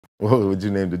What would you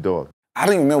name the dog? I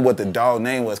don't even remember what the dog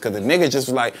name was because the nigga just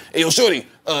was like, hey, yo, shorty,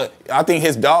 I think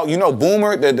his dog, you know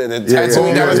Boomer, the tattoo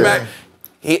he got on his back?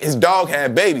 His dog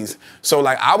had babies. So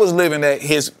like I was living at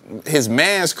his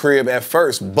man's crib at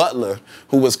first, Butler,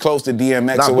 who was close to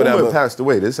DMX or whatever. Boomer passed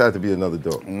away. This had to be another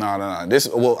dog. No. This,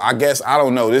 well, I guess, I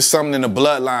don't know. There's something in the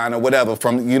bloodline or whatever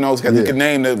from, you know, because you can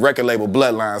name the record label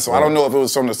Bloodline. So I don't know if it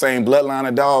was from the same bloodline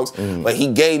of dogs, but he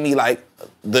gave me like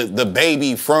the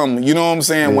baby from, you know what I'm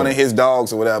saying, one of his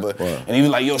dogs or whatever. And he was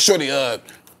like, yo, shorty, I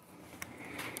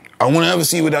want to ever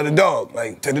see you without a dog.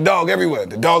 Like, take the dog everywhere.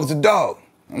 The dog's the dog.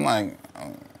 I'm like,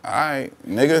 all right,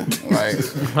 nigga.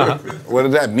 Like, what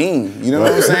does that mean? You know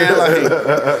what I'm saying?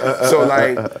 Like, so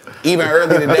like, even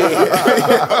early today,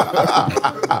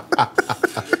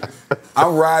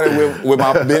 I'm riding with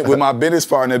my business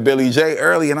partner Billy J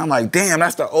early, and I'm like, damn,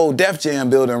 that's the old Def Jam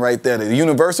building right there, the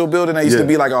Universal building that used to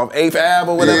be like off 8th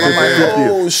Ave or whatever. I'm like,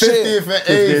 oh shit, 50th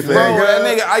and 8th, bro. That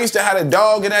nigga, I used to have a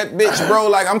dog in that bitch, bro.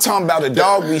 Like I'm talking about a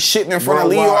dog be shitting in front of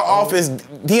Leo's office.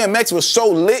 DMX was so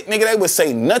lit, nigga. They would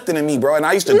say nothing to me, bro. And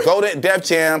I used to go to Def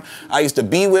Jam. I used to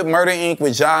be with Murder Inc.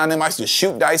 with Ja and them. I used to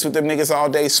shoot dice with them niggas all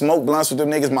day, smoke blunts with them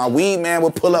niggas. My weed man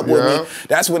would pull up with me.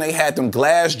 That's when they had them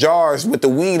glass jars with the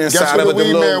weed inside of it. The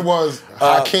weed man was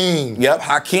Hakeem. Yep,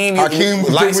 Hakeem was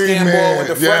light the weed skinned man. boy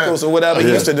with the freckles or whatever. He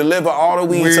used to deliver all the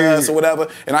weed to us or whatever.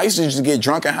 And I used to just get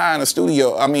drunk and high in the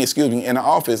studio, in the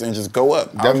office and just go up.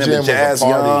 I remember Jazz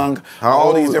Young,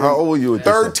 all these different. How old were you at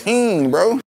 13,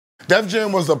 bro. Def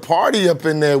Jam was a party up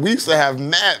in there. We used to have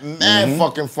mad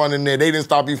fucking fun in there. They didn't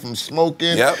stop you from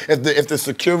smoking. If the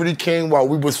security came while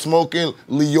we were smoking,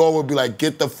 Leo would be like,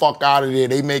 get the fuck out of there.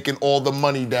 They making all the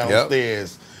money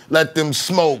downstairs. Let them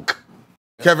smoke.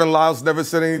 Kevin Lyles never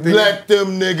said anything? Let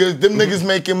them niggas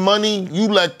making money, you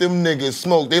let them niggas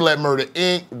smoke. They let Murder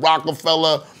Inc.,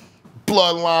 Rockefeller,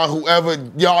 Bloodline, whoever,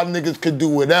 y'all niggas could do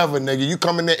whatever, nigga. You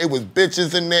come in there, it was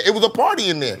bitches in there. It was a party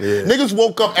in there. Niggas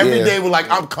woke up every day with like,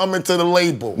 I'm coming to the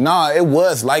label. Nah, it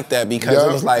was like that because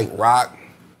it was like Rock,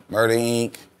 Murder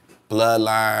Inc.,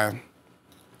 Bloodline,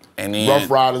 and then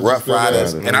Rough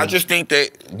Riders. And I just think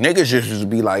that niggas just used to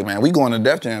be like, man, we going to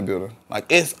Def Jam building. Like,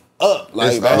 it's up.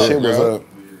 Like, that shit was up.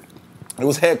 It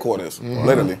was headquarters,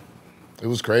 literally. It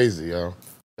was crazy, yo.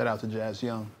 Shout out to Jazz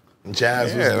Young.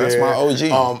 Jazz was there. That's my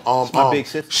OG. That's my big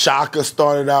sister. Shaka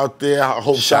started out there. I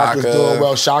hope Shaka's doing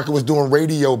well. Shaka was doing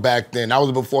radio back then. That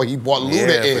was before he brought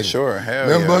Luda in. For sure. Hell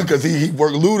remember? Because he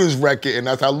worked Luda's record, and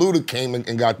that's how Luda came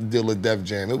and got the deal with Def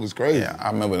Jam. It was crazy. Yeah,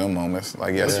 I remember them moments,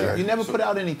 like yesterday. You never put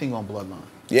out anything on Bloodline?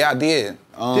 Yeah, I did.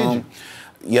 Did you?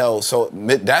 Yo, so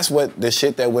that's what the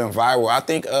shit that went viral. I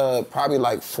think probably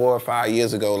like 4 or 5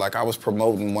 years ago, like I was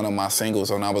promoting one of my singles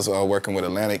when I was working with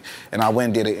Atlantic, and I went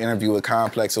and did an interview with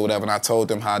Complex or whatever, and I told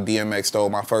them how DMX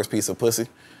stole my first piece of pussy.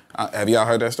 Have y'all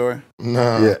heard that story?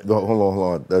 No. Yeah,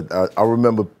 hold on. I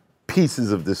remember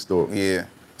pieces of this story. Yeah.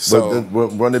 So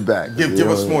run it back. Give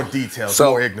us more details,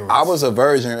 so more ignorance. I was a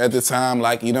virgin at the time,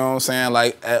 like, you know what I'm saying?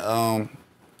 Like,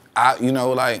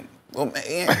 well,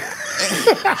 man.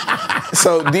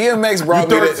 So DMX brought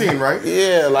me 13, right?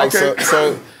 Yeah, like so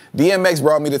DMX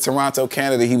brought me to Toronto,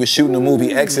 Canada. He was shooting the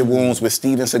movie Exit Wounds with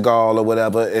Steven Seagal or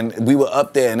whatever, and we were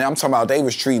up there, and I'm talking about they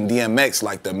was treating DMX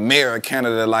like the mayor of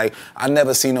Canada. Like, I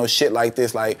never seen no shit like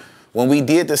this. Like, when we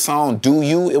did the song Do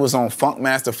You, it was on Funk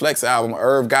Master Flex album.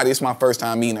 Irv Gotti, it's my first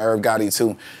time meeting Irv Gotti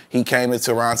too. He came to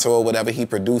Toronto or whatever, he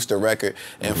produced the record,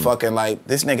 and fucking like,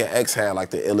 this nigga X had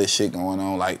like the illest shit going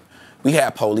on. Like, we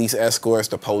had police escorts.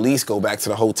 The police go back to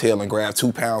the hotel and grab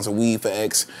 2 pounds of weed for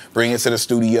X, bring it to the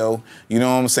studio. You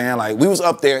know what I'm saying? Like, we was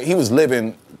up there, he was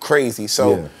living crazy.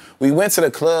 So we went to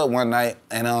the club one night,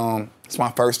 and it's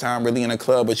my first time really in a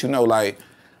club, but you know, like,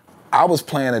 I was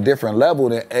playing a different level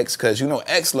than X, because you know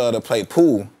X loved to play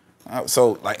pool.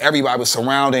 So like everybody was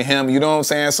surrounding him, you know what I'm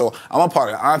saying? So I'm a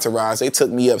part of the entourage. They took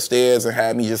me upstairs and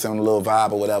had me just on a little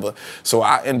vibe or whatever. So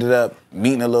I ended up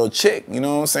meeting a little chick, you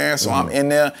know what I'm saying? So I'm in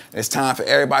there, it's time for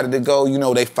everybody to go. You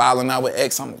know, they filing out with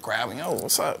X. I'm grabbing, yo,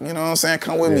 what's up? You know what I'm saying?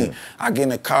 Come with me. I get in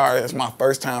the car, it's my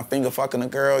first time finger fucking a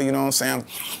girl, you know what I'm saying?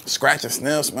 Scratch a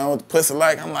sniff, smell what the pussy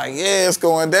like. I'm like, yeah, it's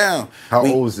going down. How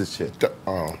old was this chick?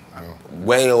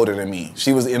 Way older than me.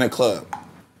 She was in a club.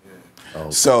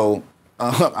 So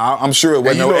I'm sure it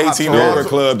wasn't no 18 or older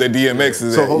club that DMX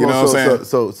is at. You know what I'm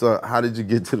saying? So how did you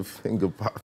get to the finger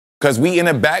pop? Because we in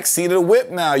the back seat of the whip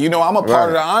now. You know, I'm a part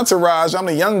of the entourage. I'm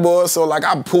the young boy, so like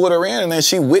I pulled her in and then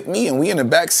she with me and we in the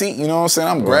back seat, you know what I'm saying?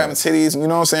 I'm grabbing titties, you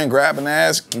know what I'm saying? Grabbing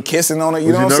ass, kissing on it,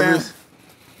 you know what I'm saying?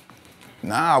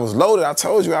 Nah, I was loaded. I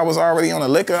told you I was already on the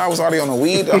liquor. I was already on the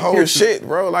weed, the whole shit,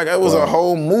 bro. Like, it was a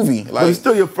whole movie. Like, But it's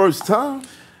still your first time?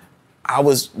 I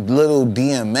was little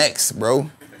DMX, bro.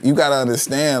 you gotta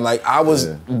understand, like I was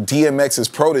DMX's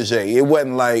protege. It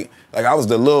wasn't like I was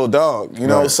the little dog, you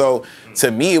know? So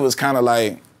to me, it was kind of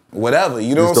like, whatever,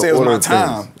 you know what I'm saying? It was my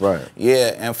time. Right.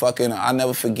 Yeah, and fucking, I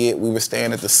never forget, we were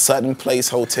staying at the Sutton Place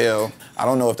Hotel. I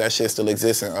don't know if that shit still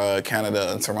exists in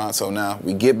Canada and Toronto now.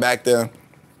 We get back there,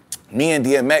 me and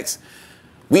DMX,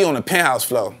 we on the penthouse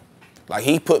floor. Like,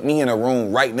 he put me in a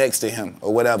room right next to him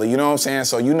or whatever, you know what I'm saying?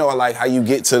 So you know, like, how you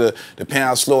get to the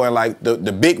penthouse floor and, like, the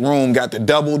big room got the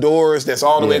double doors that's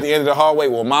all the way at the end of the hallway.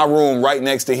 Well, my room right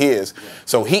next to his.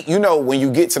 So he, you know, when you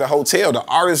get to the hotel, the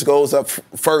artist goes up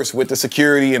first with the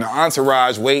security and the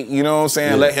entourage wait, you know what I'm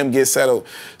saying? Let him get settled.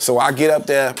 So I get up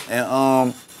there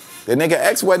and the nigga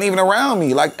X wasn't even around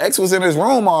me. Like, X was in his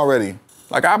room already.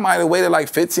 Like, I might have waited like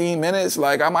 15 minutes.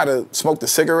 Like, I might have smoked a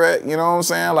cigarette, you know what I'm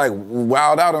saying? Like,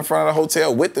 wild out in front of the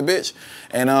hotel with the bitch.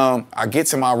 And I get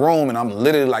to my room, and I'm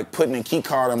literally, like, putting a key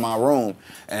card in my room.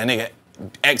 And a nigga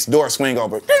X door swing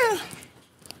over.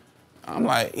 I'm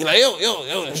like, he like, yo,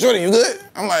 Shorty, you good?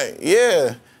 I'm like,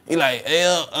 yeah. He like,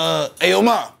 hey,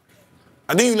 Ma,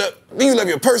 I think you left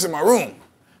your purse in my room.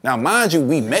 Now, mind you,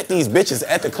 we met these bitches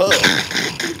at the club.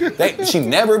 She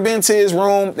never been to his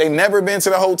room. They never been to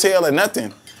the hotel or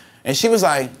nothing. And she was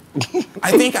like,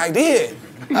 I think I did.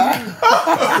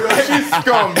 She's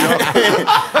scum, yo.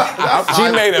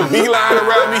 She made a beeline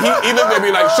around me. He looked at me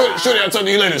like, Shorty, I'll talk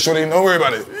to you later, Shorty. Don't worry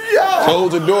about it. Yo.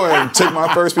 Closed the door and took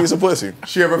my first piece of pussy.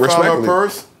 She ever found her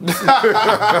purse?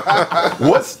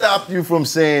 What stopped you from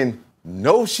saying,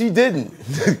 no, she didn't?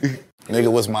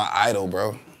 Nigga was my idol,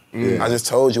 bro. I just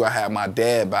told you I had my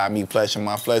dad buy me flesh and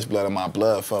my flesh, blood and my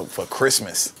blood for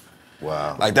Christmas.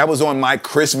 Wow. Like, that was on my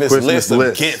Christmas list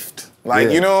of gift.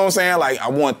 Like, you know what I'm saying? Like, I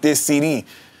want this CD.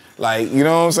 Like, you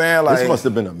know what I'm saying? Like, this must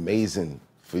have been amazing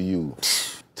for you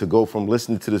to go from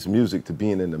listening to this music to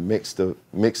being in the mix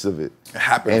of it. It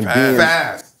happened and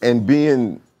fast. And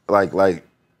being like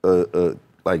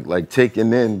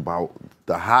taken in by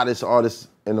the hottest artists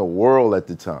in the world at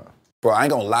the time. Bro, I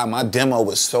ain't gonna lie, my demo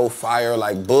was so fire.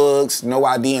 Like, Bugs, No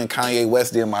ID, and Kanye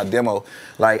West did my demo.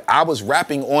 Like, I was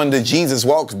rapping on the Jesus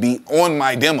Walks beat on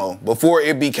my demo before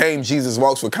it became Jesus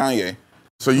Walks with Kanye.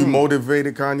 So you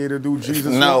motivated Kanye to do Jesus?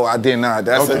 No, I did not.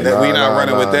 That's we not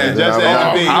running with that.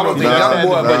 I was the young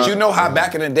boy, but you know how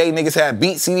back in the day niggas had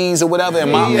beat CDs or whatever,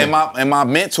 and my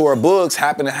mentor Bugs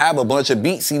happened to have a bunch of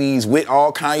beat CDs with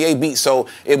all Kanye beats. So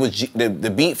it was the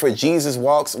beat for Jesus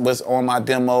Walks was on my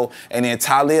demo, and then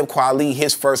Talib Kweli,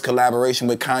 his first collaboration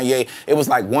with Kanye, it was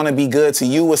like Wanna Be Good to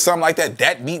You or something like that.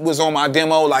 That beat was on my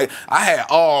demo. Like, I had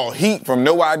all heat from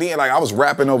No ID. Like, I was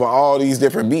rapping over all these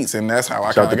different beats, and that's how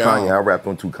I kind of got on. I rapped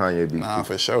on 2 Kanye beats. Nah,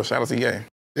 for sure. Shout out to Ye.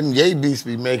 Them Ye beats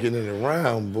be making it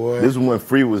around, boy. This is when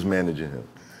Free was managing him.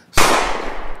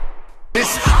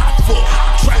 It's hot for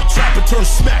trapper turn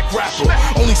smack rapper.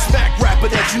 Only smack rapper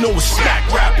that you know is smack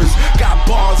rappers. Got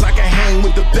bars I can hang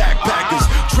with the backpackers.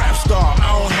 Trap star, I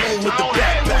don't hang with the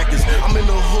backpackers. I'm in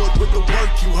the hood with the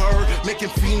work you heard. Making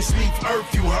fiends leave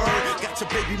earth you heard. Got your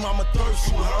baby mama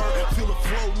thirst you heard. Feel the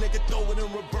flow, nigga, throw it in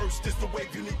reverse. This the wave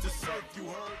you need to see.